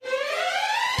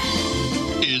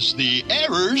It's the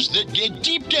errors that get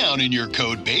deep down in your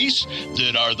code base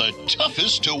that are the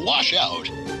toughest to wash out.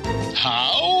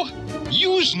 How?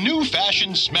 Use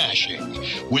new-fashioned smashing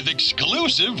with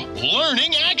exclusive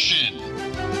learning action.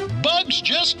 Bugs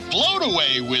just float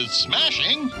away with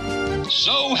smashing.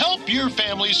 So help your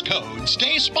family's code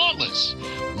stay spotless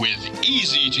with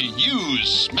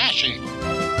easy-to-use smashing.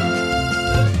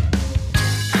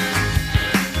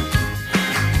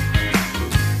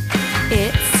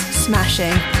 It's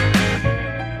smashing.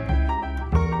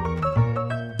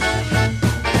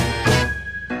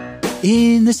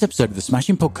 In this episode of the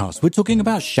Smashing Podcast, we're talking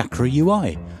about Chakra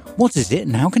UI. What is it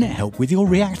and how can it help with your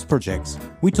React projects?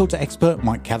 We talked to expert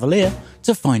Mike Cavalier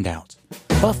to find out.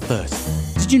 But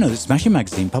first, did you know that Smashing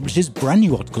Magazine publishes brand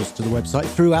new articles to the website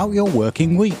throughout your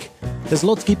working week? There's a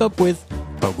lot to keep up with,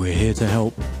 but we're here to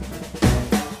help.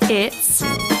 It's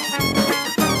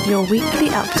your weekly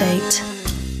update.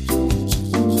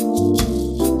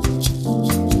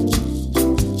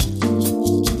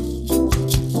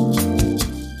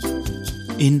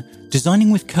 In Designing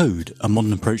with Code, a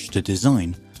modern approach to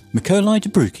design, Mikołaj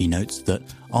Dobrucki notes that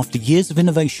after years of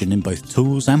innovation in both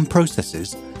tools and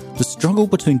processes, the struggle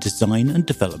between design and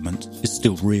development is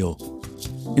still real.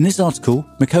 In this article,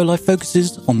 Mikołaj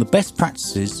focuses on the best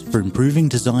practices for improving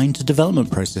design to development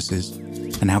processes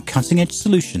and how cutting-edge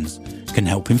solutions can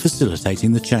help in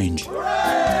facilitating the change.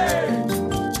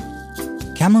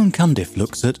 Cameron Cundiff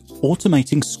looks at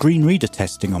automating screen reader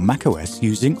testing on macOS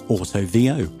using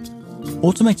AutoVO.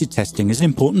 Automated testing is an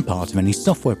important part of any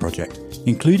software project,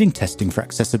 including testing for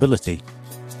accessibility.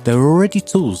 There are already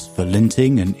tools for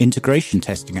linting and integration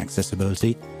testing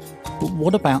accessibility, but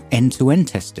what about end-to-end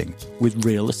testing with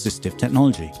real assistive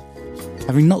technology?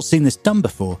 Having not seen this done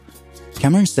before,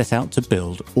 Cameron set out to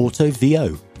build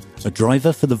AutoVO, a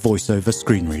driver for the VoiceOver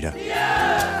screen reader.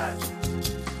 Yes!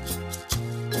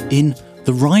 In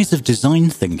The Rise of Design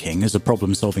Thinking as a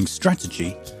Problem-Solving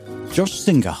Strategy, Josh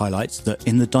Singer highlights that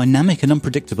in the dynamic and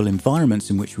unpredictable environments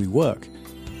in which we work,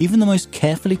 even the most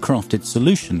carefully crafted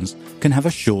solutions can have a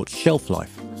short shelf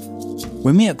life.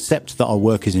 When we accept that our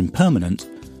work is impermanent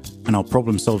and our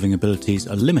problem-solving abilities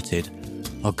are limited,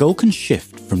 our goal can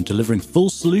shift from delivering full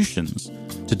solutions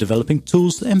to developing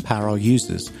tools that empower our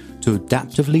users to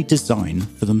adaptively design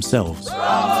for themselves.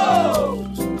 Bravo!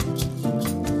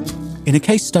 In a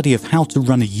case study of how to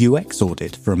run a UX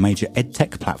audit for a major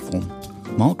edtech platform,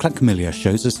 Mark Lacamillia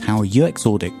shows us how a UX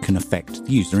audit can affect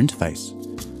the user interface.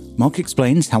 Mark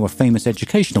explains how a famous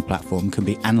educational platform can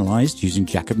be analysed using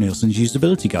Jakob Nielsen's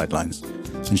usability guidelines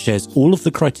and shares all of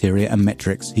the criteria and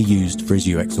metrics he used for his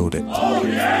UX audit. Oh,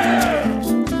 yeah!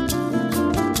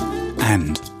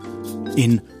 And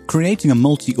in Creating a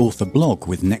Multi-Author Blog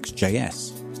with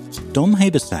Next.js, Dom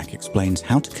Habersack explains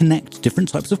how to connect different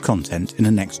types of content in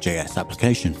a Next.js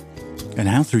application, and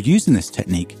how through using this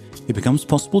technique, it becomes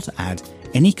possible to add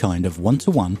any kind of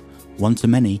one-to-one,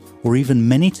 one-to-many, or even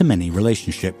many-to-many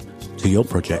relationship to your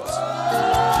project.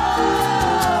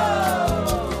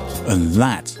 And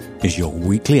that is your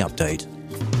weekly update.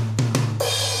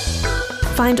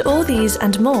 Find all these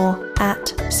and more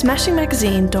at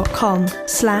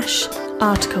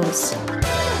smashingmagazine.com/articles.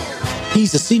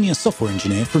 He's a senior software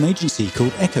engineer for an agency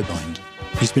called EchoBind.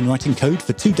 He's been writing code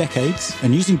for 2 decades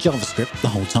and using JavaScript the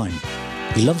whole time.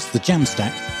 He loves the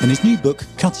Jamstack, and his new book,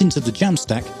 Cut into the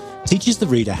Jamstack, teaches the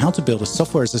reader how to build a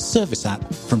software-as-a-service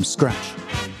app from scratch.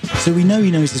 So we know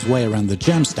he knows his way around the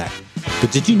Jamstack,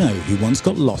 but did you know he once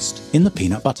got lost in the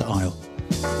peanut butter aisle?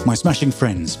 My smashing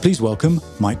friends, please welcome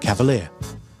Mike Cavalier.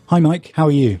 Hi Mike, how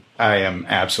are you? I am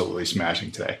absolutely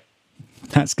smashing today.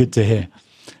 That's good to hear.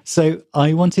 So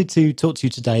I wanted to talk to you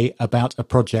today about a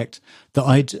project that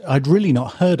I'd really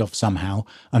not heard of somehow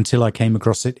until I came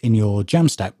across it in your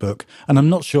Jamstack book. And I'm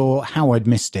not sure how I'd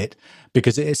missed it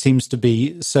because it seems to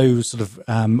be so sort of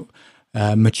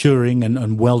maturing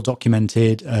and well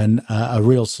documented and a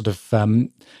real sort of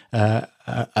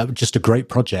just a great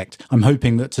project. I'm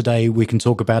hoping that today we can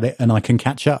talk about it and I can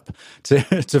catch up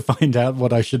to find out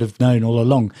what I should have known all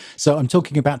along. So I'm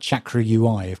talking about Chakra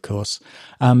UI, of course.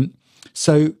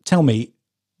 So tell me,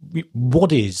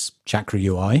 what is Chakra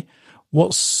UI?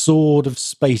 What sort of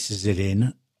space is it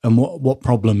in? And what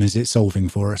problem is it solving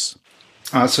for us?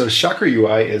 So Chakra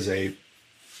UI is a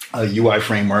UI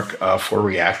framework for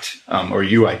React, or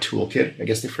UI toolkit, I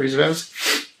guess they phrase it as.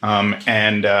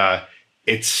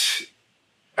 It's,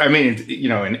 I mean, you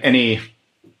know, in any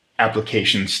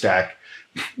application stack,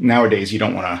 nowadays you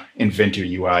don't want to invent your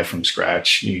UI from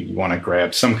scratch. You want to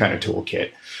grab some kind of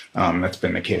toolkit. That's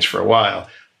been the case for a while.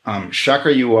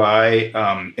 Chakra UI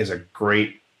is a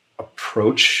great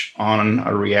approach on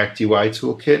a React UI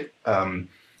toolkit.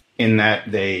 in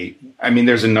that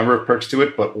there's a number of perks to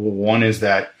it, but one is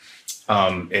that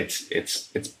it's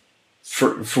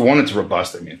for one, it's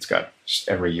robust. I mean, it's got just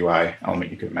every UI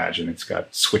element you can imagine. It's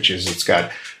got switches, it's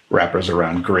got wrappers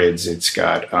around grids, it's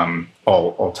got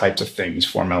all types of things,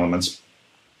 form elements.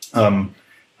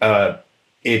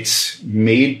 It's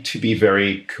made to be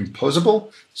very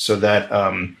composable, so that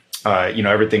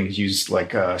everything's used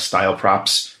like style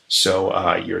props.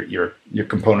 So your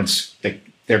components,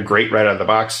 they're great right out of the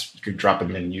box. You could drop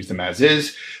them in and use them as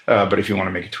is. But if you want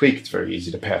to make a tweak, it's very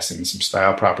easy to pass in some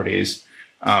style properties.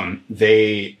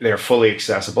 They're fully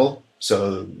accessible.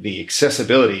 So the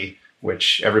accessibility,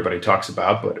 which everybody talks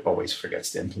about but always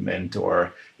forgets to implement,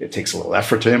 or it takes a little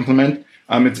effort to implement,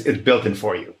 it's built in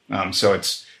for you. So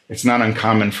it's not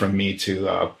uncommon for me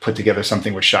to put together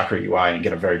something with Chakra UI and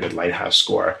get a very good Lighthouse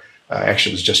score. I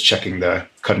actually was just checking the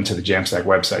Cut into the Jamstack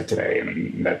website today,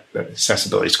 and that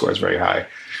accessibility score is very high.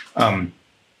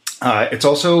 It's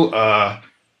also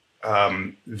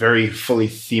very fully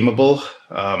themable,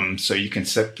 so you can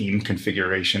set theme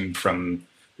configuration from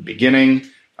the beginning.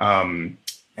 And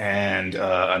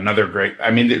another great,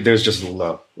 there's just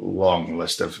a long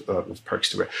list of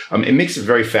perks to it. It makes it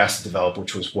very fast to develop,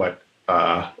 which was what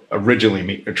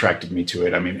originally attracted me to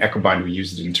it. Echobind, we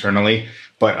used it internally,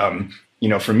 but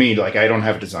for me, like, I don't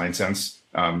have design sense.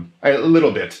 A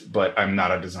little bit, but I'm not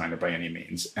a designer by any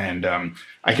means. And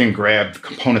I can grab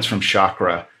components from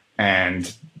Chakra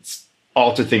and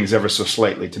alter things ever so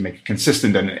slightly to make it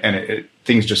consistent, and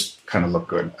things just kind of look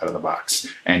good out of the box.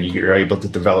 And you're able to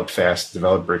develop fast.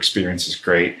 Developer experience is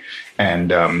great,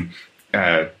 and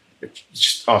it's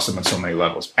just awesome on so many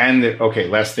levels. And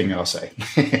last thing I'll say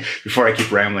before I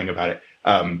keep rambling about it.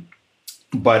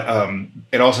 But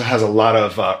it also has a lot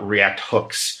of React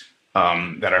hooks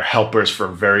that are helpers for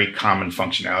very common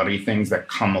functionality things that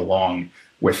come along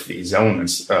with these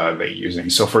elements that you're using.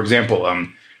 So, for example,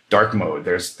 dark mode.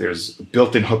 There's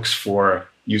built-in hooks for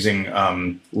using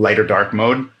lighter dark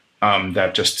mode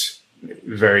that just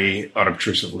very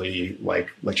unobtrusively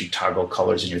let you toggle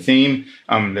colors in your theme.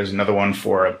 There's another one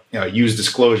for use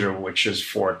disclosure, which is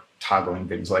for toggling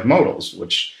things like modals,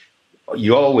 which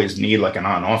you always need like an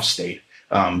on-off state.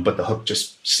 But the hook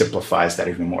just simplifies that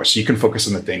even more. So you can focus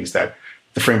on the things that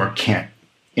the framework can't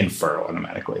infer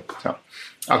automatically. So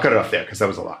I'll cut it off there because that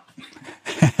was a lot.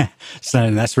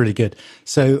 So that's really good.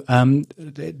 So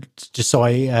just so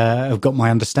I have got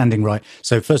my understanding right.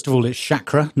 So first of all, it's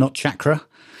chakra, not chakra.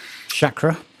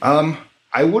 Chakra.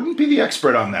 I wouldn't be the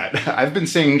expert on that. I've been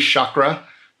saying chakra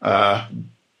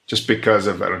just because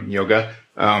of yoga.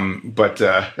 But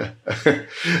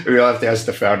we'll have to ask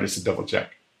the founders to double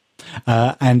check.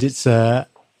 And it's a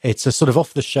sort of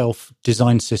off-the-shelf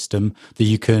design system that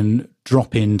you can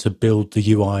drop in to build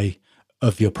the UI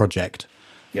of your project.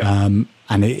 Yeah.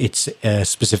 And it's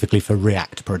specifically for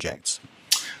React projects.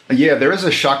 Yeah, there is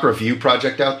a Chakra Vue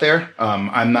project out there.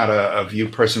 I'm not a Vue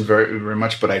person very, very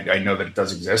much, but I know that it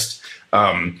does exist.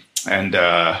 And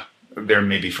there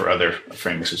may be for other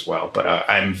frameworks as well. But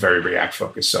I'm very React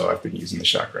focused, so I've been using the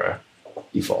Chakra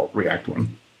default React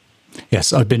one.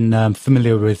 Yes, I've been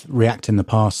familiar with React in the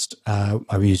past. I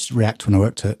used React when I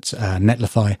worked at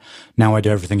Netlify. Now I do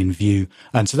everything in Vue.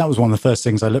 And so that was one of the first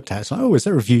things I looked at. It's like, is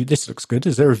there a Vue? This looks good.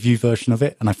 Is there a Vue version of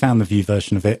it? And I found the Vue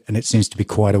version of it, and it seems to be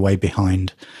quite a way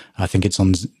behind. I think it's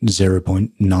on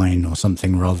 0.9 or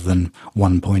something rather than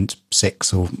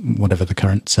 1.6 or whatever the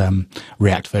current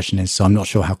React version is. So I'm not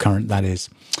sure how current that is.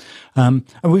 And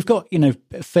we've got,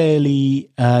 fairly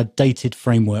dated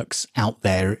frameworks out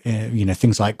there,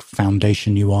 things like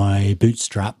Foundation UI,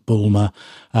 Bootstrap, Bulma.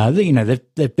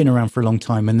 They've been around for a long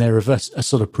time, and they're a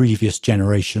sort of previous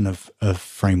generation of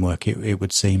framework, it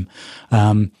would seem.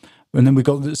 And then we've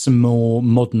got some more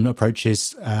modern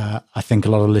approaches. I think a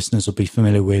lot of listeners will be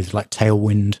familiar with, like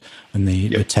Tailwind and the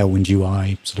Tailwind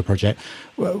UI sort of project.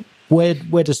 Well,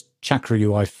 where does Chakra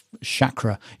UI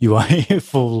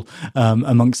fall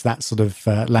amongst that sort of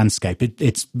landscape?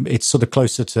 It's sort of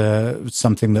closer to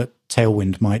something that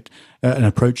Tailwind might, an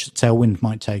approach that Tailwind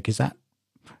might take. Is that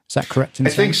correct? I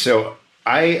think so.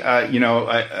 Admittedly,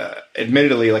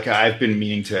 like, I've been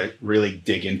meaning to really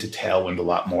dig into Tailwind a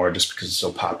lot more just because it's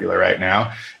so popular right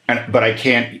now. But I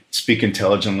can't speak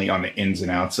intelligently on the ins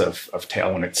and outs of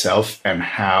Tailwind itself and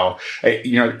how,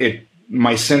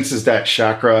 my sense is that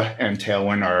Chakra and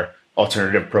Tailwind are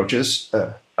alternative approaches.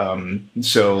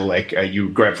 You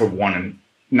grab for one and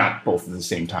not both at the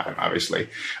same time, obviously.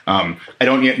 I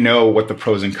don't yet know what the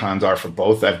pros and cons are for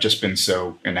both. I've just been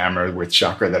so enamored with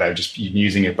Chakra that I've just been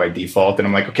using it by default. And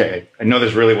I'm like, okay, I know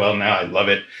this really well now. I love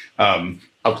it.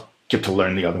 I'll get to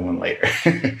learn the other one later.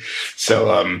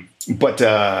 Tailwind,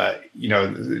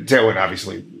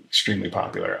 obviously, extremely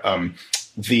popular. I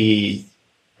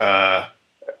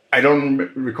don't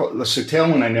recall. So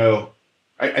Tailwind, I know.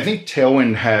 I think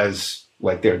Tailwind has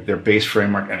like their base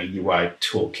framework and a UI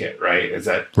toolkit, right? Is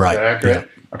that accurate? Yeah.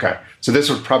 Okay. So this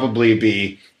would probably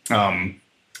be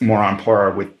more on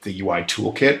par with the UI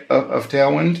toolkit of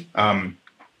Tailwind.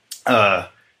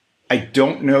 I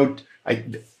don't know.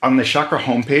 On the Chakra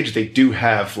homepage, they do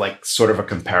have like sort of a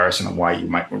comparison of why you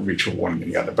might reach for one and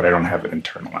the other, but I don't have it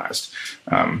internalized.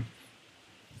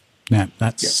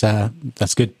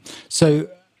 That's good. So,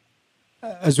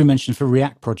 as we mentioned, for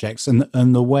React projects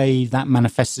and the way that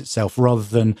manifests itself, rather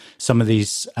than some of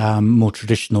these more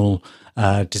traditional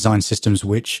design systems,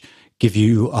 which give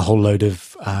you a whole load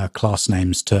of class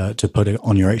names to put it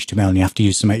on your HTML, and you have to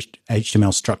use some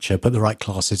HTML structure, put the right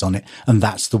classes on it, and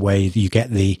that's the way that you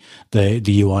get the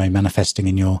UI manifesting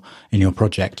in your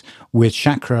project. With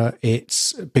Chakra,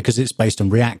 it's because it's based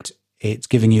on React, it's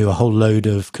giving you a whole load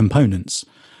of components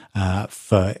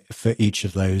for each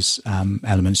of those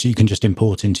elements. You can just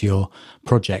import into your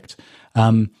project.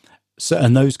 And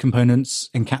those components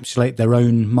encapsulate their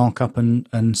own markup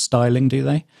and styling, do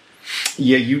they?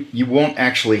 Yeah, you won't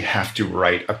actually have to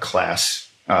write a class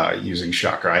using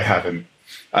Chakra. I haven't.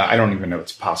 I don't even know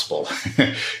it's possible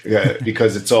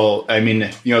because it's all. I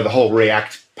mean, the whole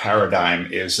React paradigm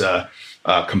is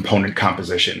component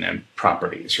composition and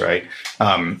properties, right?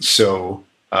 So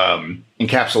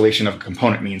encapsulation of a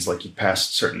component means like you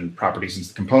pass certain properties into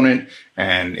the component,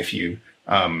 and if you,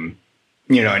 in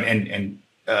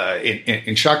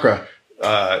Chakra.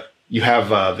 You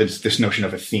have this notion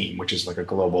of a theme, which is like a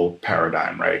global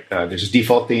paradigm, right? There's a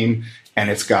default theme, and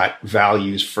it's got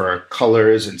values for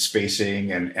colors and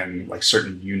spacing and like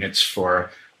certain units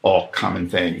for all common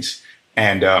things.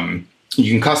 And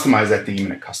you can customize that theme,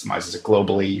 and it customizes it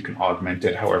globally. You can augment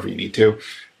it however you need to.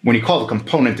 When you call the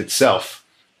component itself,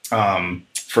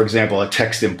 for example, a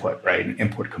text input, right? An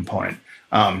input component,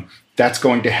 that's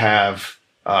going to have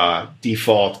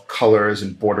default colors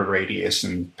and border radius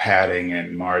and padding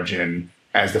and margin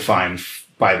as defined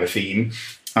by the theme.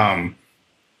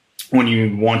 When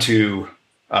you want to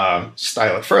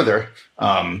style it further,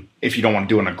 if you don't want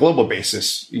to do it on a global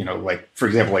basis, like for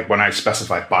example, like when I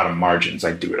specify bottom margins,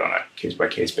 I do it on a case by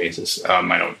case basis.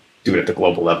 I don't do it at the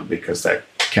global level because that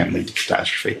can lead to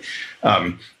catastrophe.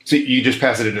 So you just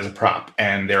pass it in as a prop,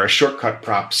 and there are shortcut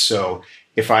props. So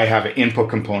if I have an input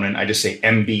component, I just say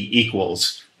MB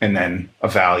equals and then a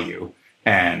value,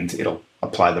 and it'll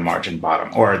apply the margin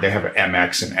bottom. Or they have an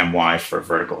MX and MY for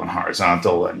vertical and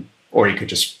horizontal, or you could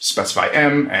just specify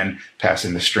M and pass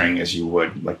in the string as you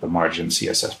would like the margin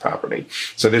CSS property.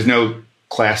 So there's no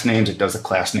class names. It does the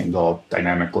class names all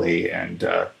dynamically and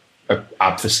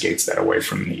obfuscates that away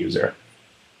from the user.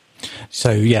 So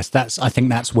yes, I think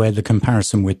that's where the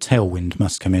comparison with Tailwind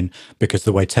must come in, because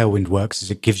the way Tailwind works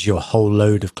is it gives you a whole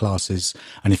load of classes,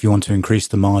 and if you want to increase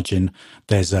the margin,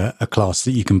 there's a class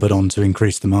that you can put on to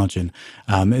increase the margin.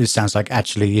 It sounds like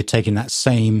actually you're taking that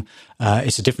same,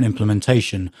 it's a different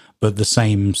implementation, but the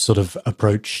same sort of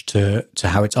approach to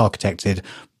how it's architected,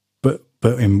 but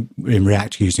in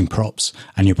React using props,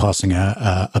 and you're passing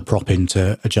a prop in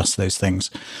to adjust those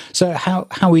things. So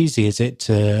how easy is it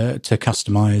to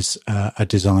customize a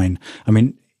design? I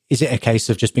mean, is it a case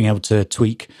of just being able to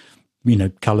tweak,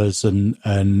 colors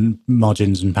and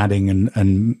margins and padding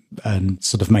and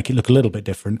sort of make it look a little bit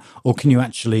different, or can you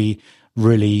actually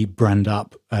really brand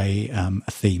up a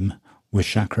theme with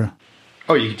Chakra?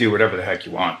 Oh, you can do whatever the heck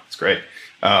you want. It's great.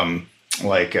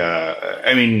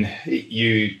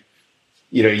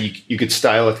 You could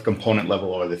style at the component level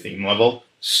or the theme level.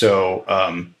 So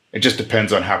it just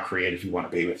depends on how creative you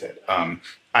want to be with it.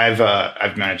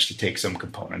 I've managed to take some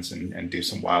components and do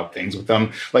some wild things with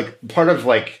them. Like part of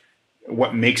like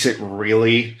what makes it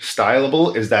really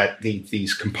stylable is that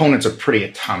these components are pretty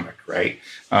atomic, right?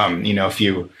 If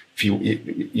you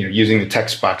using the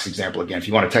text box example again, if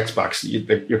you want a text box,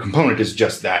 your component is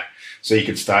just that. So you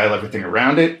could style everything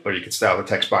around it, or you could style the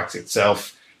text box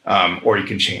itself. Or you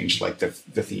can change like the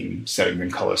theme setting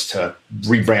and colors to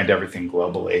rebrand everything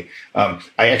globally.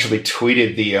 I actually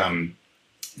tweeted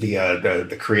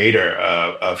the creator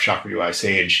of Chakra UI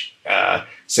Sage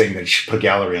saying that you should put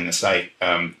gallery on the site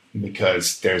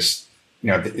because there's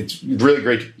it's really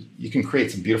great. You can create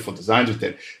some beautiful designs with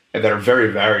it that are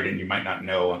very varied, and you might not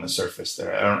know on the surface.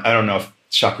 I don't know if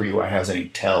Chakra UI has any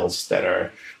tells that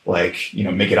are like,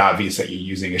 make it obvious that you're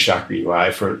using a Chakra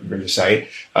UI for your site.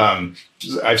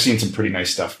 I've seen some pretty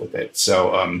nice stuff with it.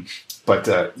 So, but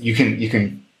you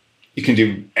can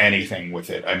do anything with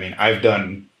it. I mean, I've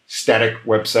done static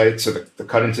websites. So the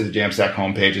cut into the Jamstack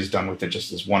homepage is done with it,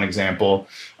 just as one example.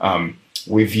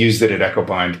 we've used it at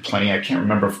EchoBind plenty. I can't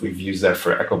remember if we've used that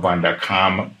for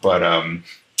echobind.com, but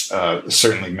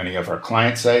certainly many of our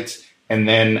client sites. And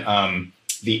then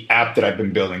the app that I've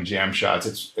been building,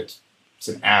 Jamshots, it's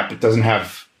an app. It doesn't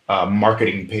have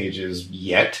marketing pages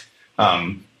yet,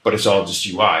 but it's all just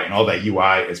UI, and all that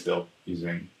UI is built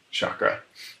using Chakra.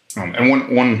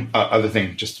 And one other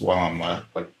thing, just while I'm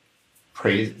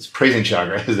praising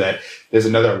Chakra, is that there's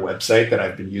another website that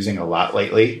I've been using a lot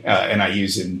lately, and I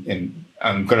use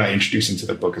I'm going to introduce into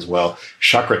the book as well,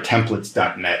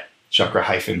 chakratemplates.net,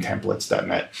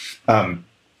 chakra-templates.net,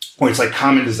 where it's like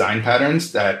common design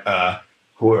patterns that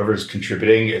whoever's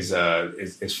contributing is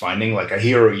finding, like a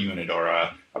hero unit or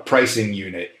a pricing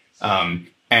unit,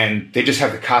 and they just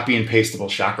have the copy and pastable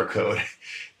Chakra code.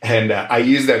 And I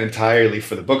use that entirely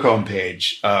for the book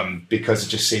homepage because it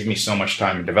just saved me so much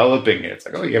time in developing it. It's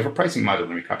like, oh, you have a pricing module.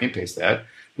 Let me copy and paste that.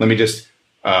 Let me just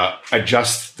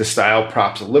adjust the style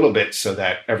props a little bit so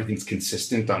that everything's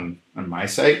consistent on my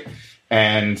site.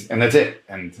 And that's it.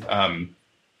 And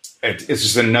it's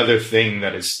just another thing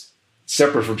that is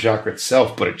separate from Chakra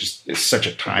itself, but it just is such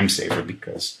a time saver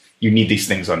because you need these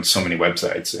things on so many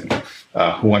websites. And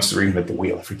who wants to reinvent the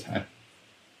wheel every time?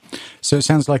 So it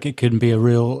sounds like it can be a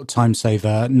real time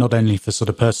saver, not only for sort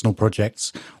of personal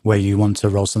projects where you want to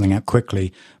roll something out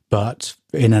quickly, but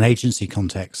in an agency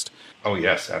context. Oh,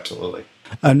 yes, absolutely.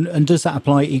 And does that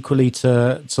apply equally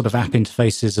to sort of app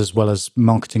interfaces as well as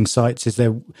marketing sites?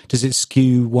 Does it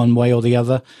skew one way or the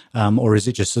other, or is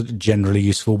it just sort of generally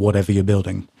useful whatever you're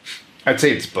building? I'd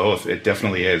say it's both. It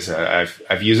definitely is.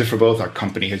 I've used it for both. Our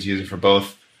company has used it for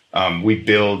both. We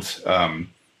build.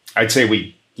 I'd say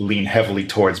we lean heavily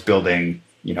towards building,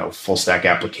 full stack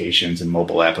applications and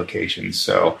mobile applications.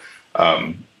 So,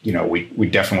 we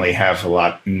definitely have a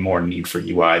lot more need for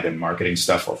UI than marketing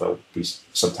stuff, although we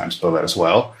sometimes build that as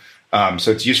well.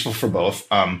 So it's useful for both.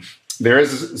 There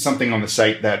is something on the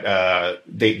site that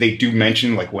they do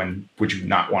mention, like when would you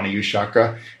not want to use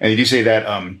Chakra? And they do say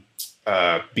that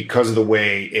because of the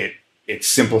way it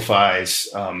simplifies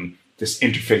this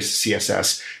interface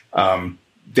CSS,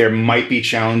 there might be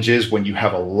challenges when you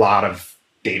have a lot of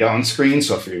data on screen.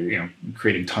 So if you're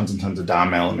creating tons and tons of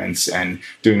DOM elements and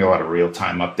doing a lot of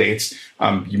real-time updates,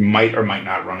 you might or might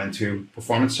not run into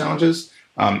performance challenges.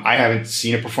 I haven't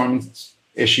seen a performance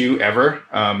issue ever,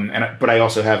 but I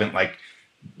also haven't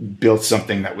built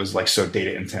something that was so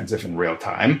data intensive in real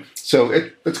time. So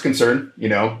it's a concern.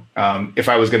 If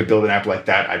I was going to build an app like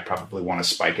that, I'd probably want to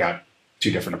spike out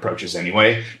 2 different approaches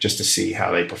anyway, just to see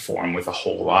how they perform with a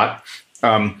whole lot.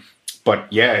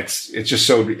 But yeah, it's just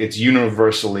it's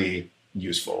universally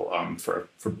useful for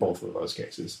both of those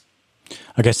cases.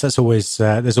 I guess that's always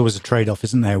there's always a trade-off,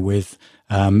 isn't there, with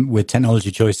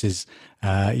technology choices?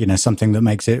 Something that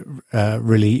makes it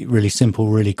really, really simple,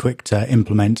 really quick to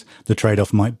implement. The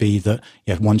trade-off might be that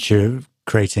once you're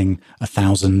creating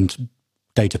 1,000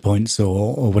 data points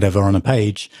or whatever on a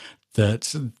page,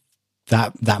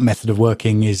 that method of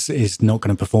working is not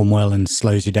going to perform well and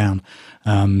slows you down.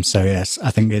 So yes,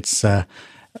 I think it's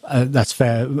that's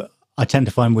fair. I tend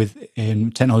to find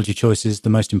in technology choices, the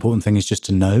most important thing is just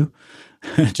to know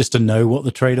what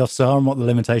the trade-offs are and what the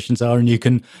limitations are. And you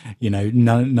can,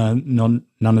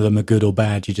 none of them are good or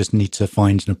bad. You just need to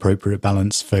find an appropriate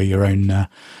balance for your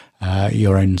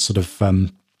own sort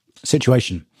of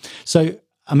situation. So,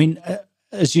 I mean,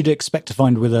 as you'd expect to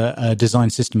find with a design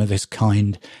system of this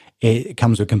kind, it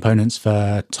comes with components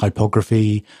for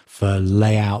typography, for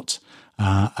layout,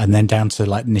 and then down to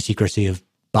nitty-gritty of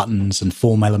buttons and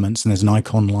form elements, and there's an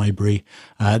icon library.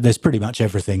 There's pretty much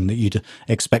everything that you'd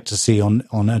expect to see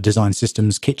on a design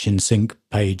system's kitchen sink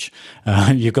page.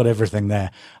 You've got everything there.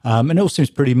 And it all seems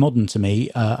pretty modern to me.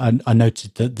 I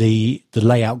noted that the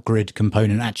layout grid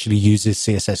component actually uses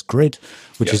CSS Grid,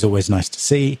 which is always nice to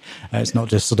see. It's not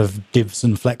just sort of divs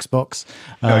and flexbox.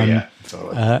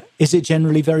 Totally. Is it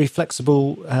generally very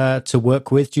flexible to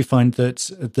work with? Do you find that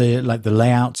the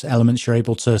layout elements, you're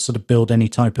able to sort of build any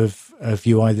type of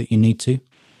UI that you need to?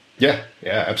 Yeah,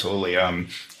 absolutely.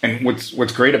 And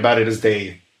what's great about it is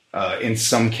they, in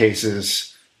some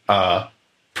cases,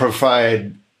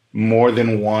 provide more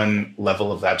than one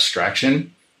level of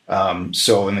abstraction.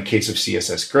 So in the case of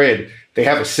CSS Grid, they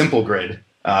have a simple grid,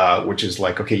 which is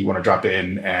okay, you want to drop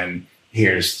in and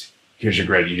here's your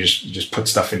grid. You just put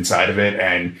stuff inside of it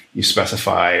and you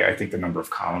specify, I think, the number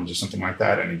of columns or something like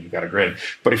that, and then you've got a grid.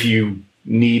 But if you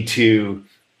need to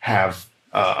have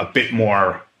a bit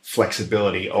more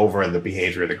flexibility over the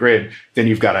behavior of the grid, then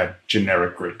you've got a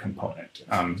generic grid component,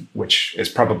 which is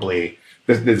probably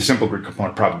the simple grid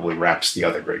component probably wraps the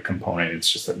other grid component.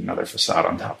 It's just another facade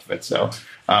on top of it. So,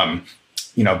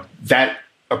 that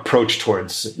approach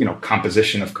towards,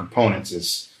 composition of components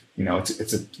is,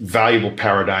 it's a valuable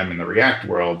paradigm in the React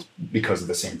world because of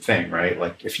the same thing, right?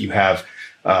 Like if you have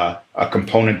a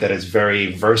component that is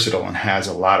very versatile and has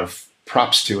a lot of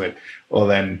props to it, well,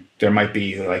 then there might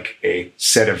be like a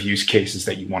set of use cases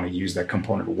that you want to use that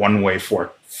component one way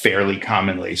for fairly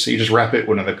commonly. So you just wrap it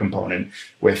with another component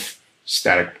with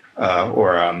static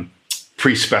or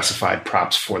pre-specified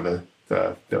props for the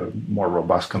more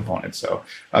robust components. So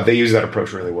they use that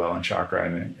approach really well in Chakra.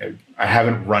 And I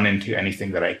haven't run into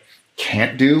anything that I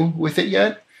can't do with it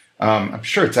yet. I'm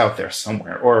sure it's out there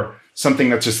somewhere, or something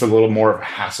that's just a little more of a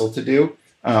hassle to do.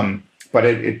 But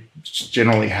it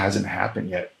generally hasn't happened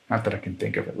yet. Not that I can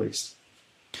think of, at least.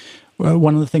 Well,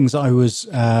 one of the things I was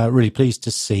really pleased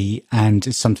to see, and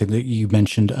it's something that you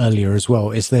mentioned earlier as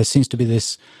well, is there seems to be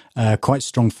this quite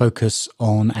strong focus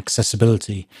on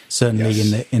accessibility. Certainly,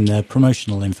 Yes. in the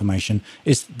promotional information,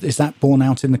 is that borne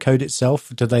out in the code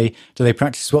itself? Do they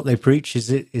practice what they preach? Is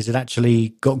it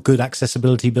actually got good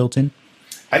accessibility built in?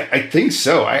 I think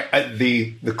so.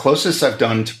 The closest I've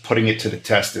done to putting it to the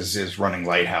test is running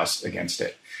Lighthouse against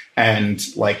it, and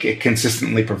like it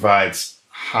consistently provides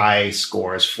high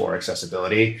scores for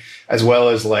accessibility, as well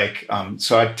as like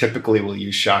so I typically will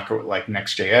use Chakra with like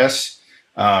Next.js,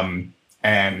 and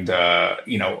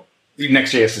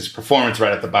Next.js is performance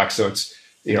right at the box, so it's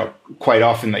quite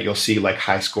often that you'll see like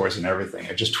high scores and everything.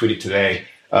 I just tweeted today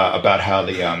about how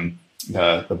the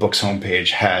book's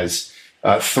homepage has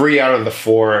 3 out of the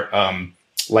 4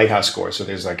 Lighthouse scores. So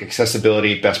there's like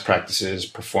accessibility, best practices,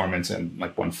 performance, and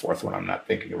like 1/4 one I'm not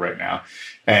thinking of right now.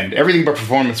 And everything but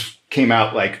performance came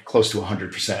out like close to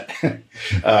 100%.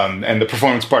 And the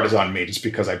performance part is on me just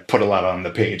because I put a lot on the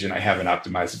page and I haven't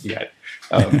optimized it yet.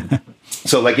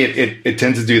 So like it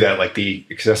tends to do that. Like the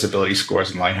accessibility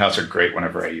scores in Lighthouse are great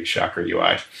whenever I use Chakra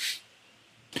UI.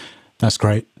 That's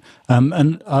great.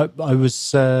 And I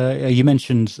was, you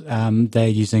mentioned they're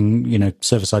using,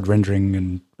 server-side rendering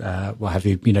and what have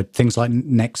you, things like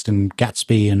Next and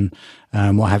Gatsby and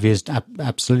what have you. Is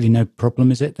absolutely no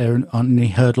problem, is it? There aren't any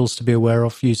hurdles to be aware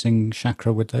of using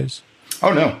Chakra with those?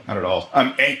 Oh, no, not at all.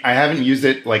 I haven't used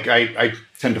it. Like I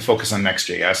tend to focus on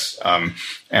Next.js,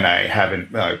 and I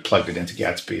haven't plugged it into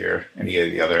Gatsby or any of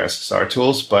the other SSR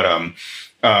tools. But,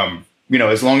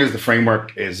 as long as the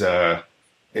framework is,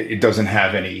 it doesn't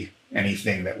have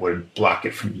anything that would block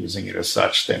it from using it as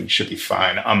such, then it should be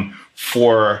fine.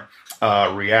 For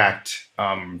React,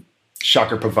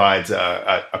 Chakra provides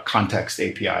a context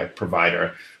API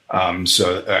provider,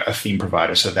 so a theme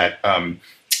provider, so that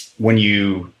when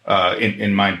you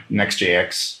in my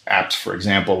Next.js apps, for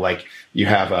example, like you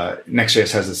have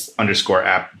Next.js has this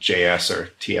 _app.js or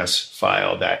TS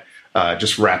file that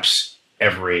just wraps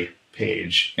every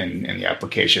page in the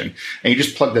application, and you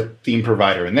just plug the theme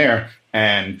provider in there,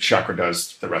 and Chakra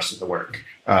does the rest of the work,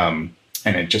 and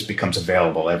it just becomes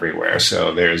available everywhere.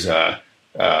 So there's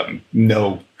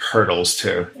no hurdles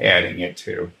to adding it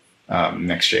to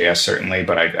Next.js, certainly,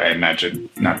 but I imagine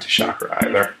not to Chakra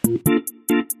either.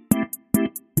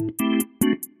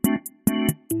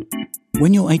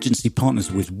 When your agency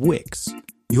partners with Wix,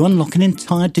 you unlock an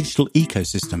entire digital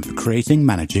ecosystem for creating,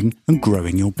 managing, and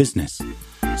growing your business,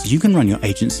 so you can run your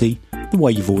agency the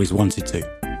way you've always wanted to.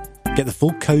 Get the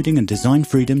full coding and design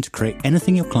freedom to create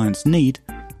anything your clients need,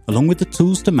 along with the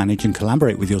tools to manage and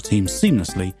collaborate with your team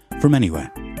seamlessly from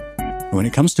anywhere. And when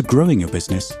it comes to growing your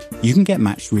business, you can get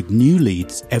matched with new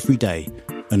leads every day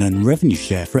and earn revenue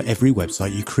share for every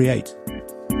website you create.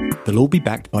 They'll all be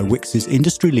backed by Wix's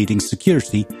industry-leading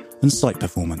security and site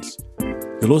performance.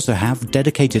 You'll also have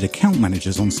dedicated account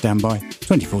managers on standby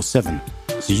 24/7,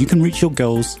 so you can reach your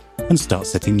goals and start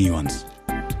setting new ones.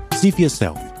 See for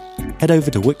yourself. Head over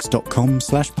to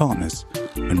wix.com/partners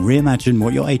and reimagine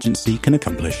what your agency can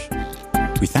accomplish.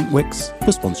 We thank Wix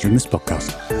for sponsoring this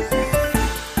podcast.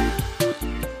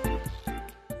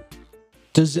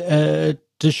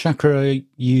 Does Chakra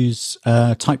use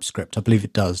TypeScript? I believe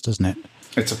it does, doesn't it?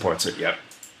 It supports it, yeah.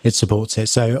 It supports it.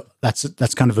 So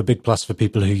that's kind of a big plus for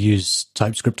people who use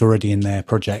TypeScript already in their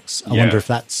projects. I wonder if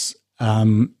that's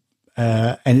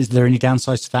and is there any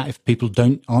downsides to that if people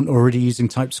aren't already using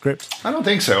TypeScript? I don't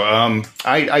think so.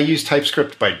 I use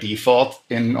TypeScript by default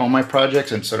in all my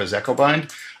projects, and so does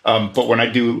EchoBind. But when I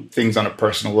do things on a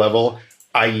personal level,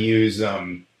 I use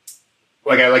I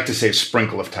like to say a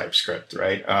sprinkle of TypeScript,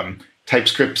 right?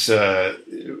 TypeScript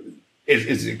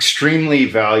is extremely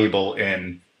valuable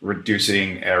in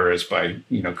reducing errors by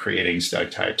creating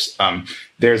static types.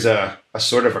 There's a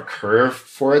sort of a curve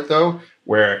for it though,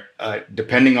 where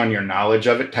depending on your knowledge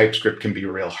of it, TypeScript can be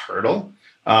a real hurdle.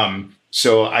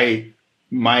 So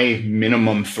my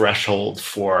minimum threshold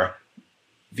for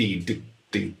the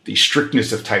the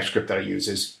strictness of TypeScript that I use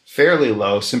is fairly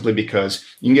low, simply because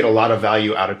you can get a lot of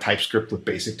value out of TypeScript with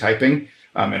basic typing,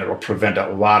 and it'll prevent a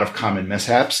lot of common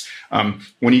mishaps.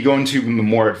 When you go into the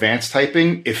more advanced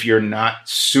typing, if you're not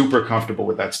super comfortable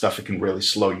with that stuff, it can really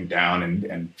slow you down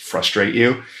and frustrate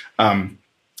you.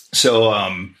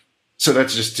 So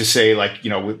that's just to say, like,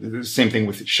 with the same thing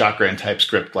with Chakra and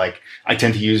TypeScript. Like, I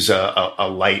tend to use a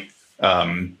light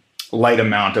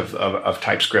amount of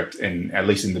TypeScript at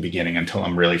least in the beginning, until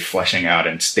I'm really fleshing out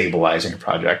and stabilizing a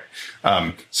project.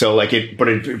 But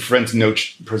it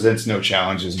presents no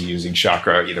challenges in using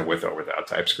Chakra either with or without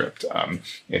TypeScript.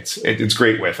 It's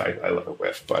great with. I love it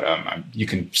with, but you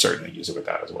can certainly use it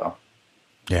without as well.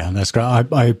 Yeah, that's great.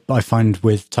 I find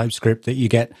with TypeScript that you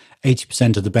get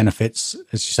 80% of the benefits,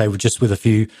 as you say, with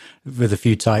a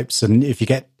few types. And if you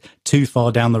get too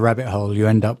far down the rabbit hole, you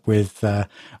end up with a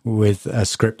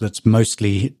script that's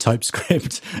mostly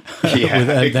TypeScript,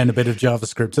 and then a bit of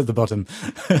JavaScript at the bottom.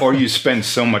 Or you spend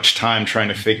so much time trying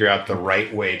to figure out the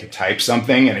right way to type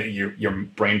something, and your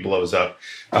brain blows up.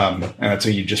 And that's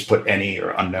when you just put any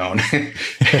or unknown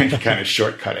and kind of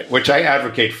shortcut it, which I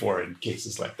advocate for in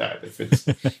cases like that. If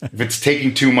it's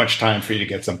taking too much time for you to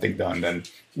get something done, then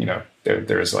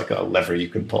there is like a lever you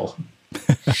can pull.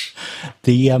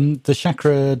 The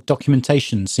Chakra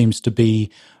documentation seems to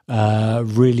be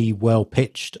really well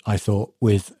pitched, I thought,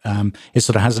 with it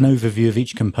sort of has an overview of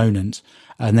each component,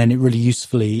 and then it really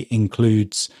usefully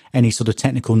includes any sort of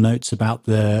technical notes about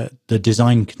the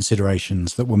design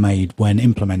considerations that were made when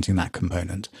implementing that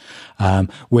component,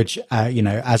 which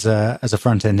as a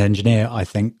front end engineer, I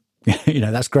think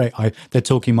that's great. They're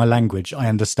talking my language. I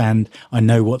understand. I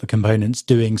know what the component's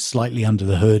doing slightly under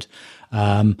the hood.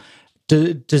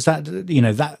 Does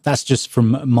that, that's just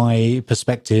from my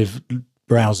perspective,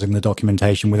 browsing the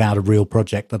documentation without a real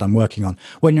project that I'm working on.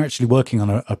 When you're actually working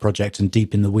on a project and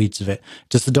deep in the weeds of it,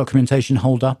 does the documentation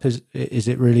hold up? Is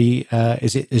it really,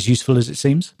 is it as useful as it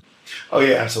seems? Oh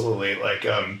yeah, absolutely. Like,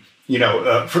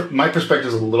 my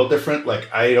perspective is a little different.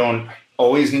 Like, I don't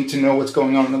always need to know what's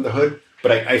going on under the hood,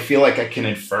 but I feel like I can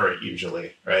infer it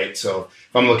usually, right? So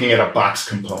if I'm looking at a box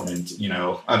component,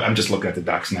 I'm just looking at the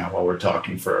docs now while we're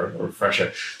talking for a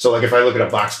refresher. So like if I look at a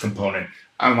box component,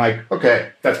 I'm like,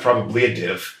 okay, that's probably a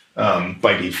div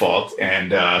by default.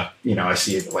 And, I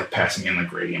see it like passing in like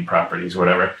gradient properties or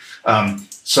whatever.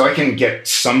 So I can get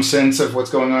some sense of what's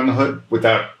going on in the hood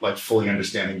without like fully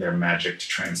understanding their magic to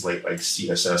translate like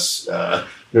CSS,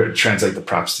 or translate the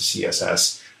props to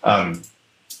CSS.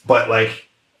 But like,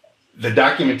 the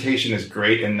documentation is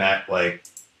great in that, like,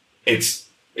 it's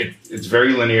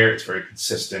very linear, it's very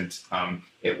consistent.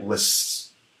 It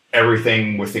lists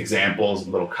everything with examples, a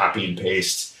little copy and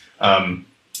paste,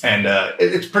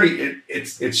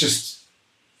 it's just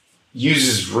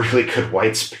uses really good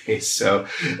white space. So,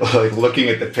 like, looking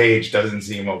at the page doesn't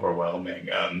seem overwhelming.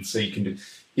 So you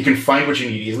can find what you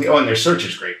need easily. Oh, and their search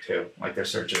is great too. Like, their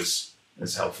search is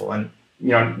helpful. And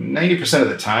 90% of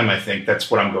the time, I think that's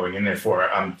what I'm going in there for.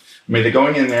 They're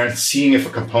going in there and seeing if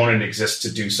a component exists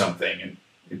to do something, and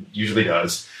it usually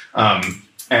does.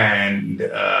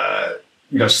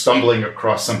 Stumbling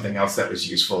across something else that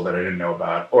was useful that I didn't know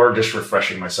about, or just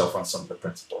refreshing myself on some of the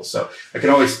principles. So I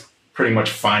can always pretty much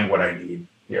find what I need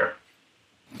here.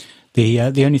 The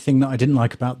only thing that I didn't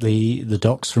like about the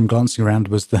docs from glancing around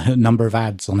was the number of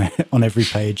ads on every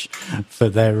page for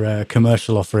their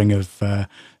commercial offering of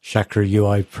Chakra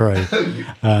UI Pro.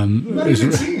 I'm not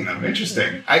even seeing them.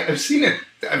 Interesting. I've seen it.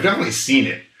 I've definitely seen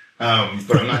it,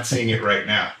 but I'm not seeing it right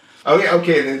now. Oh yeah,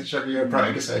 okay. The Chakra UI Pro.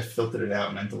 I guess I filtered it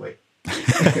out mentally.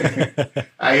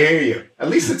 I hear you. At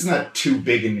least it's not too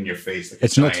big and in your face. Like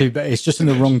it's not too big. It's just in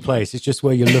the wrong place. It's just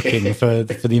where you're looking for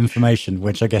the information,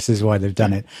 which I guess is why they've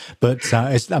done it. But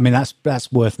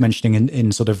that's worth mentioning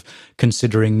in sort of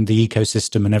considering the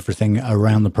ecosystem and everything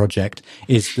around the project.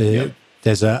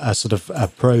 There's a sort of a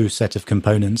pro set of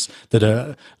components that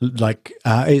are like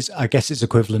I guess it's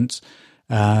equivalent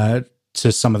to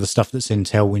some of the stuff that's in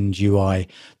Tailwind UI,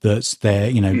 that's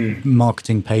their,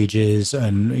 marketing pages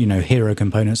and, hero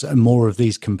components, and more of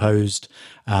these composed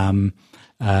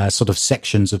sort of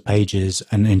sections of pages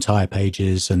and entire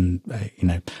pages and,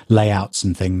 layouts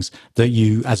and things that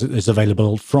is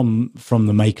available from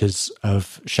the makers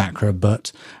of Chakra,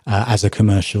 but as a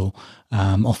commercial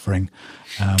offering.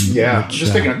 I'm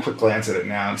just taking a quick glance at it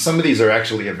now. And some of these are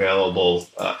actually available,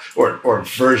 or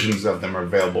versions of them are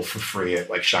available for free at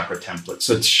like Chakra Templates.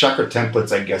 So Chakra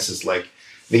Templates, I guess, is like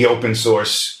the open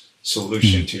source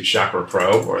solution to Chakra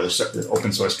Pro, or the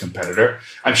open source competitor.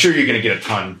 I'm sure you're going to get a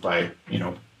ton by,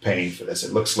 paying for this.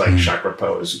 It looks like Chakra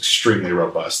Pro is extremely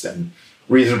robust and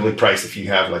reasonably priced if you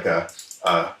have like a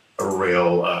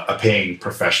a paying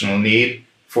professional need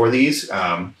for these.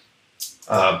 But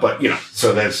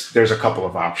so there's a couple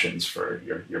of options for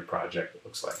your project. It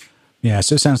looks like. Yeah,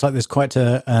 so it sounds like there's quite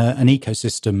an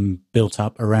ecosystem built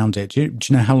up around it. Do you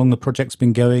know how long the project's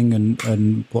been going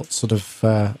and what sort of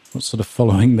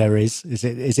following there is? Is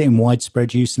it in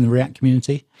widespread use in the React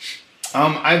community?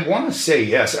 I want to say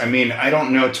yes. I mean, I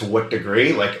don't know to what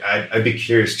degree. Like, I'd be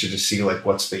curious to just see like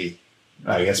what's the,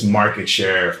 I guess, market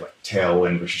share of like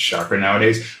Tailwind versus Chakra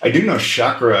nowadays. I do know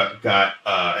Chakra got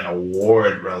an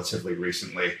award relatively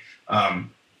recently.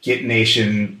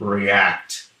 GitNation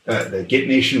React. The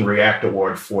GitNation React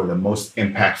Award for the most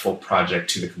impactful project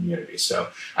to the community. So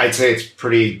I'd say it's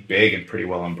pretty big and pretty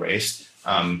well embraced,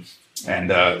 and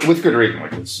with good reason. Like,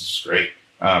 this is great.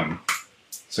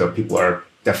 So people are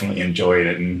definitely enjoying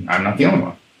it, and I'm not the only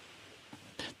one.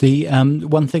 The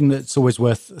one thing that's always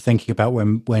worth thinking about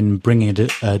when bringing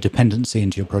a dependency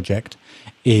into your project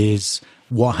is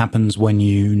what happens when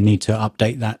you need to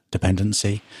update that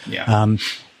dependency. Yeah.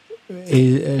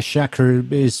 Chakra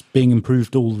is being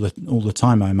improved all the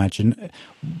time, I imagine.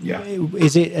 Yeah.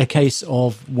 Is it a case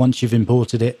of once you've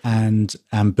imported it and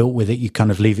built with it, you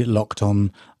kind of leave it locked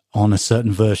on a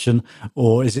certain version,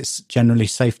 or is it generally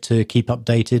safe to keep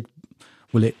updated?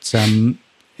 Will it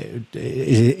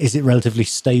is it relatively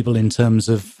stable in terms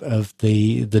of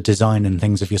the design and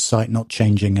things of your site not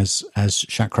changing as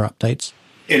Chakra updates?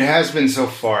 It has been so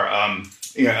far, and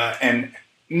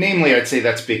namely, I'd say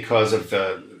that's because of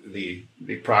the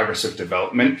progress of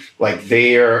development. Like,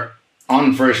 they're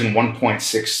on version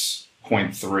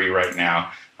 1.6.3 right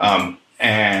now,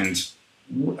 and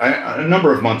a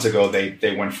number of months ago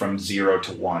they went from 0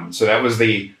 to 1. So that was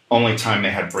the only time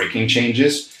they had breaking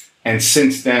changes, and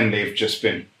since then they've just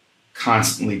been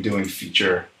constantly doing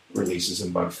feature releases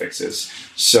and bug fixes.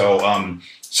 So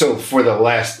so for the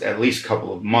last at least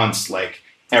couple of months, like,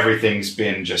 everything's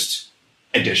been just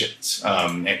additions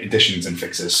and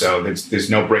fixes. So there's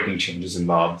no breaking changes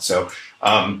involved. So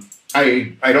I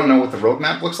don't know what the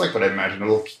roadmap looks like, but I imagine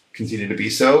it'll continue to be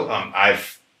so.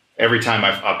 Every time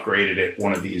I've upgraded it,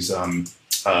 one of these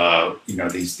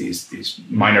these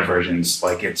minor versions,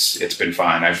 like, it's been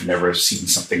fine. I've never seen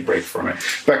something break from it.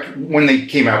 But when they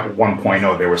came out with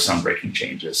 1.0, there were some breaking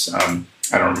changes. I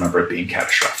don't remember it being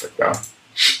catastrophic though.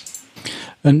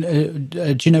 And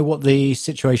do you know what the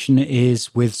situation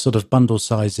is with sort of bundle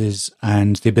sizes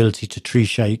and the ability to tree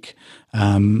shake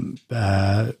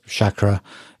Chakra?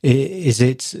 Does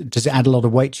it add a lot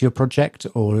of weight to your project,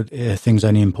 or are things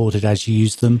only imported as you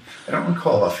use them? I don't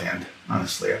recall offhand,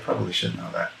 honestly. I probably should know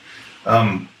that.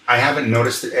 I haven't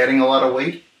noticed it adding a lot of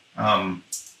weight,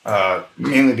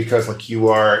 mainly because, like, you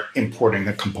are importing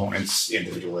the components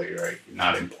individually, right? You're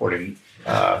not importing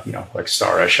like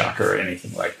Stara, Chakra, or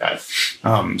anything like that.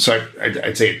 So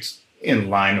I'd say it's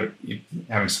in line with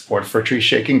having support for tree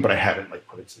shaking, but I haven't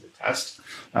put it to the test.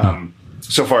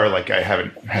 So far, I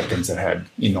haven't had things that had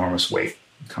enormous weight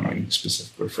coming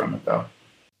specifically from it, though.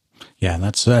 Yeah,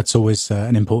 that's always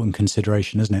an important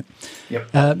consideration, isn't it?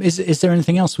 Yep. Is there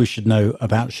anything else we should know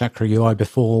about Chakra UI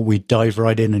before we dive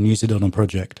right in and use it on a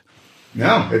project?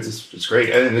 No, it's great,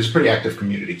 and there's a pretty active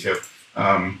community too.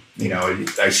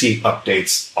 I see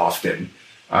updates often,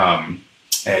 and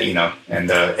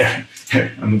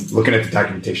I'm looking at the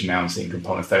documentation now and seeing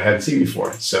components that I hadn't seen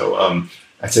before. So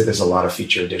I'd say there's a lot of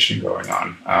feature addition going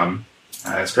on.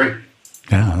 That's great.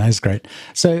 Yeah, that's great.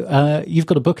 So you've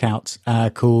got a book out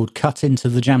called Cut into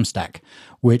the Jamstack,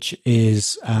 which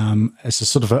is it's a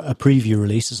sort of a preview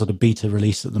release, a sort of beta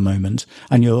release at the moment,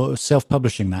 and you're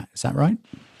self-publishing that. Is that right?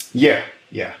 Yeah,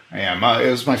 I am. It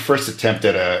was my first attempt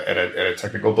at a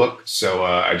technical book, so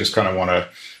I just kind of want to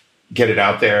get it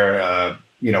out there,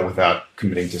 without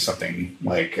committing to something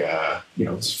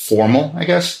it's formal, I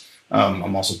guess.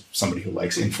 I'm also somebody who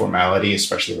likes informality,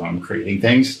 especially when I'm creating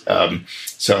things.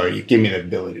 So you give me the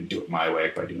ability to do it my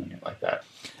way by doing it like that.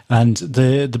 And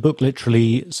the book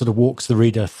literally sort of walks the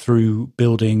reader through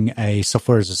building a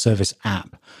software as a service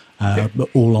app,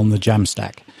 all on the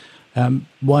Jamstack.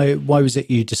 Why was it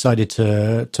you decided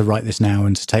to write this now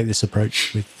and to take this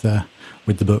approach with the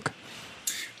book?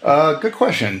 Good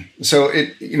question. So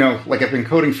I've been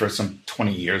coding for some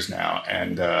 20 years now,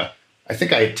 and I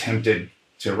think I attempted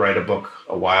to write a book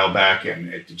a while back,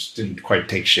 and it just didn't quite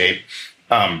take shape.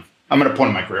 I'm at a point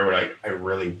in my career where I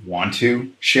really want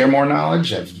to share more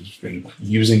knowledge. I've just been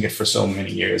using it for so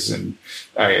many years, and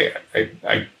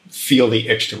I feel the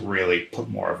itch to really put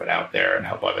more of it out there and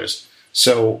help others.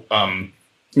 So, around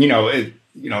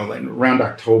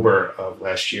October of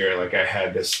last year, I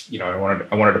had this, I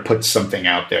wanted to put something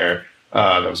out there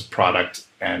that was a product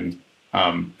and,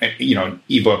 an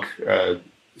ebook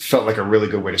felt like a really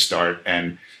good way to start.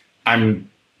 And I'm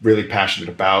really passionate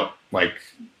about like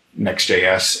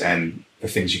Next.js and the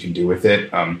things you can do with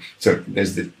it. So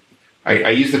there's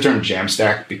I use the term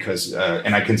Jamstack because,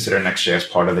 and I consider Next.js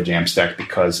part of the Jamstack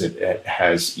because it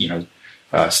has,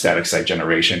 static site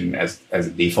generation as a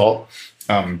default.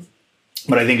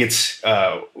 But I think it's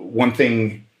one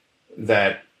thing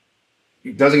that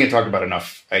doesn't get talked about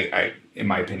enough, I in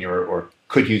my opinion, or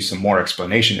could use some more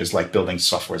explanation, is like building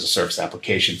software as a service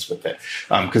applications with it.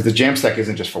 Because the Jamstack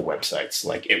isn't just for websites.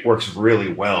 Like it works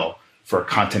really well for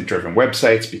content-driven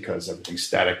websites because everything's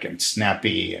static and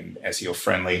snappy and SEO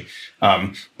friendly.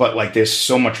 But like there's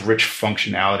so much rich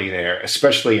functionality there,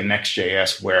 especially in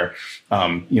Next.js, where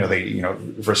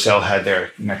Vercel had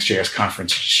their Next.js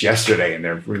conference just yesterday, and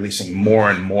they're releasing more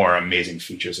and more amazing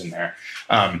features in there.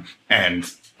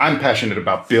 And I'm passionate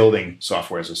about building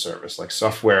software as a service. Like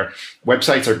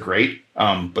websites are great,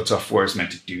 but software is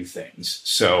meant to do things.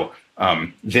 So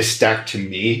this stack to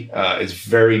me is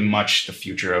very much the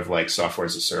future of like software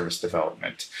as a service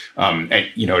development.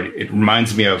 It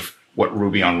reminds me of what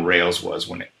Ruby on Rails was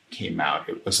when it came out.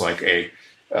 It was like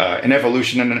an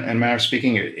evolution in a manner of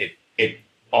speaking. It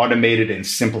automated and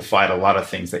simplified a lot of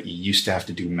things that you used to have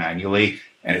to do manually,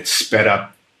 and it sped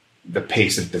up the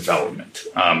pace of development,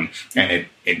 and it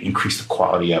increased the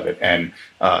quality of it. And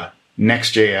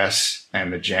Next.js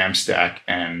and the Jamstack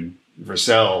and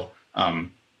Vercel,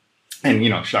 and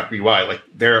Chakra UI, like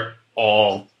they're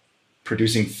all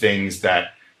producing things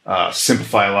that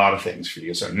simplify a lot of things for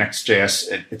you. So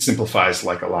Next.js, it simplifies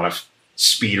like a lot of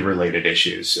speed-related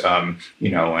issues, and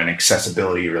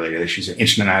accessibility-related issues, and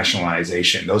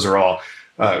internationalization. Those are all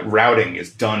routing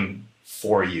is done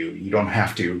for you. You don't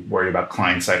have to worry about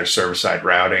client-side or server-side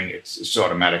routing. It's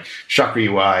automatic. Chakra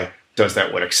UI does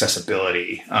that with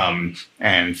accessibility and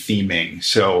theming.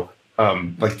 So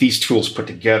like these tools put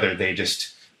together, they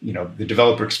just, the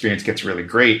developer experience gets really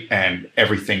great, and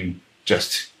everything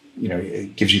just,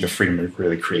 it gives you the freedom to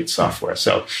really create software.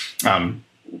 So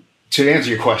to answer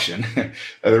your question,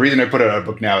 the reason I put out a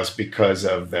book now is because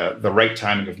of the right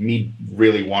timing of me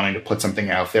really wanting to put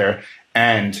something out there,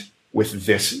 and with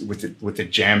the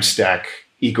Jamstack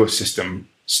ecosystem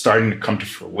starting to come to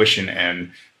fruition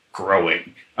and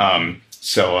growing.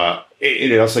 So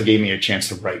it also gave me a chance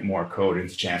to write more code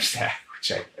into Jamstack,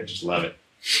 which I just love it.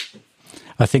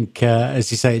 I think,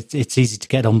 as you say, it's easy to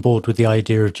get on board with the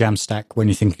idea of Jamstack when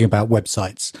you're thinking about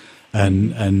websites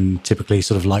and typically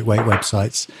sort of lightweight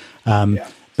websites.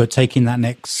 But taking that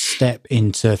next step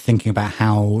into thinking about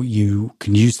how you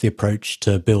can use the approach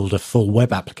to build a full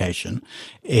web application,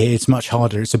 it's much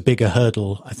harder. It's a bigger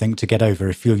hurdle, I think, to get over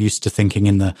if you're used to thinking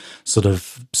in the sort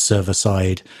of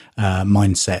server-side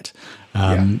mindset.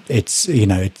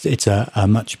 It's a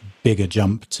much bigger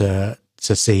jump to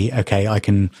see, okay, I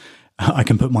can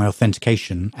put my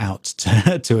authentication out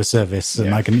to a service,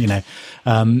 and I can,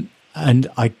 and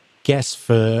I guess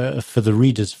for the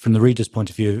readers, from the reader's point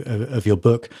of view of your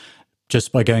book,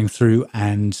 just by going through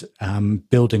and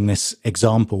building this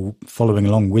example, following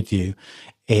along with you,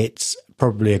 it's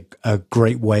probably a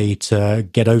great way to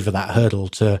get over that hurdle,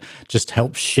 to just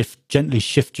help gently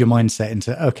shift your mindset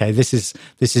into, okay, this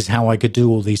is how I could do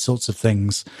all these sorts of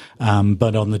things,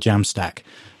 but on the Jamstack.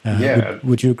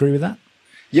 Would you agree with that?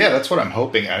 Yeah, that's what I'm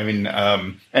hoping. I mean,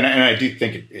 and I do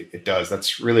think it does.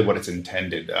 That's really what it's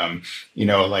intended. I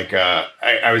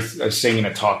was saying in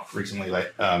a talk recently,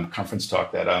 like conference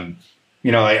talk, that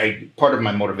I part of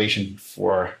my motivation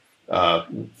for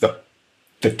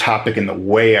the topic and the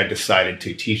way I decided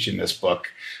to teach in this book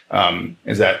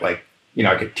is that, like,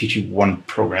 I could teach you one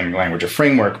programming language or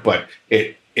framework, but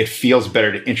it feels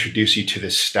better to introduce you to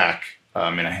this stack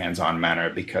in a hands-on manner,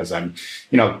 because I'm,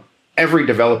 every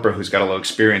developer who's got a low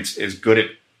experience is good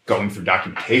at going through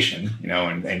documentation,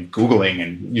 and Googling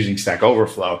and using Stack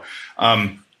Overflow.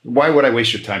 Why would I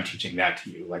waste your time teaching that to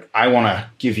you? Like, I want to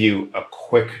give you a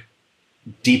quick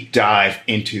deep dive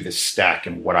into the stack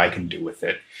and what I can do with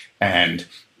it. And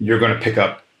you're going to pick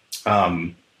up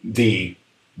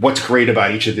what's great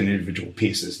about each of the individual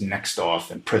pieces,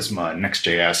 NextAuth and Prisma and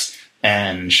Next.js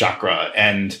and Chakra.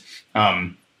 And,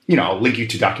 I'll link you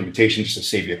to documentation just to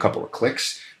save you a couple of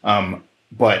clicks.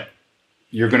 But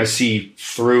you're going to see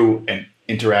through an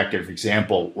interactive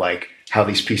example, like how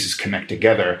these pieces connect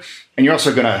together. And you're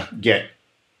also going to get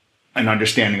an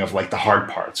understanding of like the hard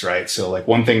parts, right? So like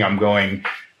one thing I'm going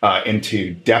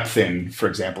into depth in, for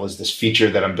example, is this feature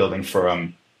that I'm building for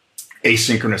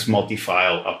asynchronous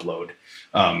multi-file upload,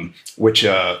 which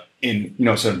so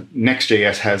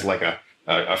Next.js has like a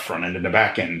a front end and a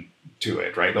back end to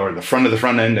it, right? Or the front of the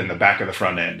front end and the back of the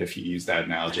front end, if you use that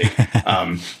analogy.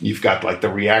 You've got like the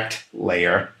React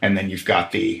layer, and then you've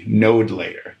got the Node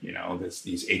layer,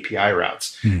 these API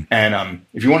routes. And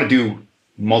if you want to do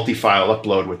multi-file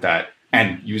upload with that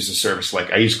and use a service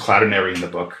like I use Cloudinary in the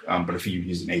book, but if you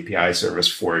use an API service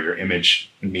for your image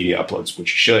and media uploads,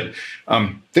 which you should,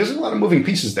 there's a lot of moving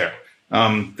pieces there.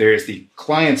 There's the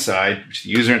client side, which the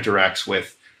user interacts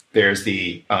with. There's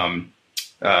the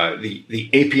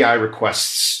API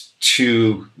requests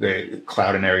to the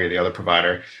Cloudinary or the other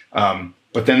provider.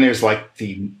 But then there's like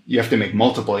you have to make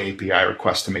multiple API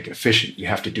requests to make it efficient. You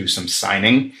have to do some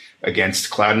signing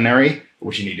against Cloudinary,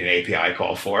 which you need an API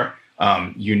call for.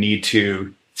 You need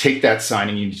to take that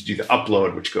signing, you need to do the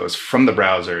upload, which goes from the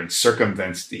browser and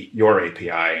circumvents your API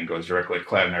and goes directly to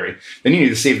Cloudinary. Then you need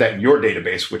to save that in your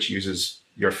database, which uses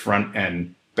your front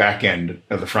end, back end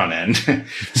of the front end.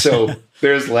 So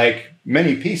there's like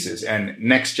many pieces. And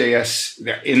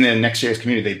Next.js, in the Next.js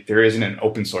community, there isn't an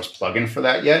open source plugin for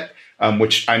that yet,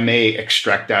 which I may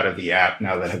extract out of the app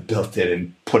now that I've built it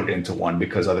and put it into one,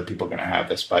 because other people are going to have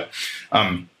this. But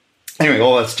anyway,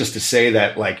 all that's just to say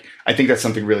that, like, I think that's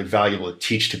something really valuable to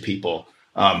teach to people.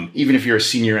 Even if you're a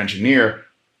senior engineer,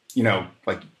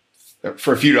 like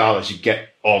for a few dollars, you get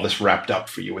all this wrapped up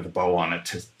for you with a bow on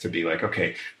it to be like,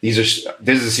 okay, this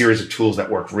is a series of tools that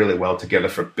work really well together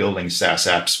for building SaaS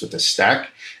apps with the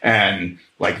stack. And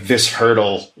like this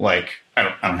hurdle, like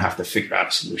I don't have to figure out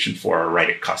a solution for or write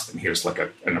it custom. Here's like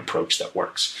an approach that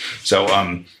works. So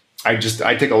I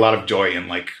take a lot of joy in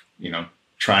like,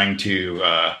 trying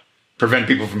to prevent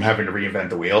people from having to reinvent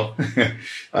the wheel.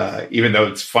 Even though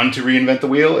it's fun to reinvent the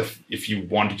wheel, if you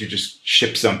wanted to just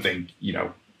ship something,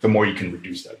 the more you can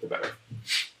reduce that, the better.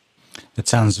 That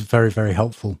sounds very, very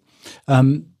helpful.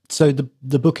 So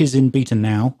the book is in beta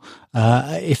now.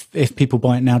 If people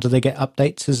buy it now, do they get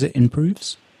updates as it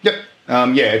improves? Yep.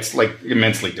 It's like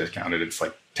immensely discounted. It's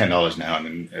like $10 now, and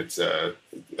then it's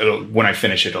when I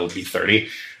finish it, it'll be $30.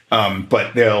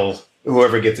 But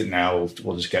whoever gets it now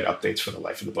will just get updates for the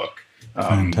life of the book.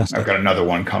 Fantastic. I've got another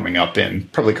one coming up in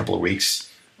probably a couple of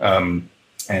weeks. But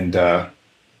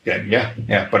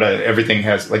everything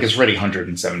has, like, it's already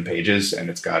 107 pages, and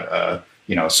it's got a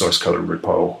source code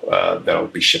repo that'll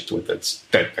be shipped with it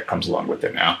that comes along with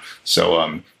it now.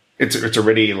 So it's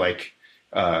already like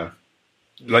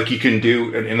you can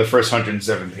do in the first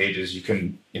 107 pages, you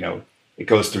can it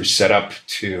goes through setup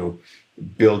to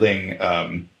building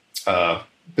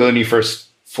your first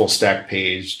full stack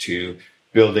page, to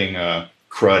building a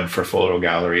CRUD for photo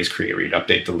galleries, create, read,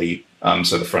 update, delete.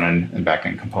 So the front end and back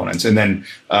end components, and then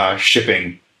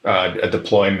shipping a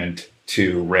deployment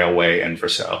to Railway and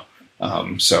Vercel.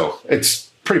 So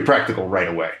it's pretty practical right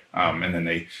away. And then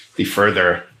the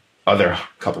further other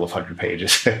couple of 100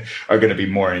 pages are going to be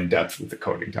more in depth with the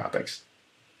coding topics.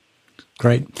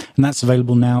 Great. And that's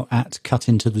available now at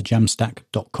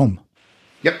cutintothejamstack.com.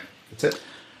 Yep, that's it.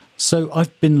 So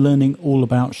I've been learning all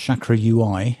about Chakra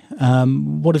UI.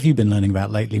 What have you been learning about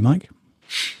lately, Mike?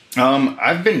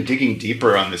 I've been digging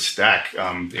deeper on the stack.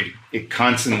 It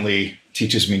constantly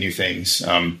teaches me new things.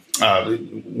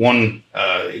 One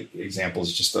example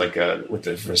is just like with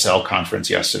the Vercel conference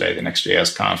yesterday, the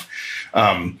Next.js conf.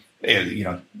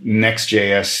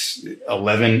 Next.js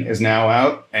 11 is now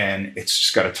out, and it's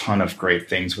just got a ton of great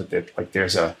things with it. Like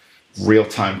there's a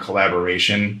real-time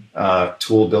collaboration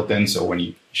tool built in, so when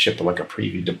you ship like a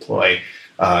preview deploy,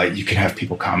 you can have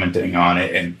people commenting on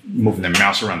it and moving their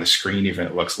mouse around the screen, even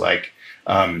it looks like.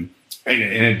 In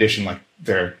addition, like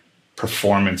their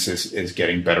performance is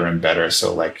getting better and better.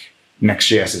 So like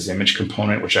Next.js's image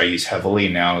component, which I use heavily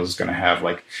now, is going to have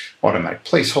like automatic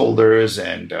placeholders,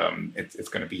 and it's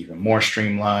going to be even more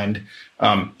streamlined.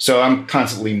 So I'm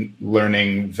constantly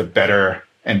learning the better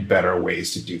and better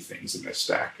ways to do things in this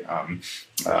stack.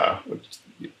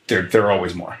 There are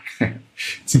always more, it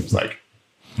seems like.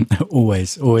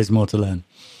 Always more to learn.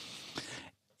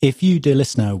 If you, dear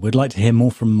listener, would like to hear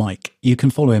more from Mike, you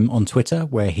can follow him on Twitter,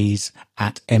 where he's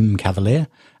 @mcavalier,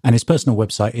 and his personal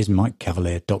website is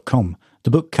mikecavalier.com.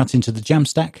 The book Cut into the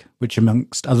Jamstack, which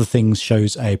amongst other things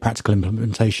shows a practical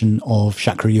implementation of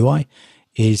Chakra UI,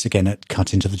 is again at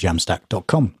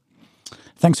cutintothejamstack.com.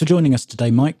 Thanks for joining us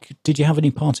today, Mike. Did you have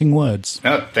any parting words?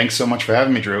 Thanks so much for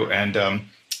having me, Drew, and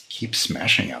keep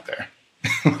smashing out there.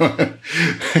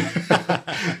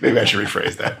 Maybe I should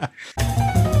rephrase that.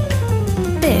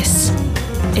 This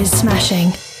is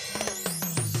Smashing.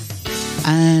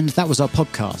 And that was our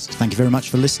podcast. Thank you very much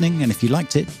for listening. And if you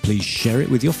liked it, please share it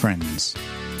with your friends.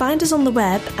 Find us on the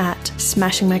web at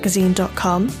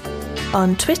smashingmagazine.com,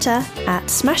 on Twitter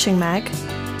 @smashingmag,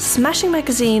 Smashing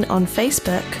Magazine on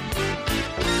Facebook,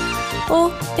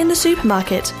 or in the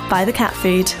supermarket, buy the cat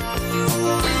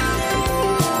food.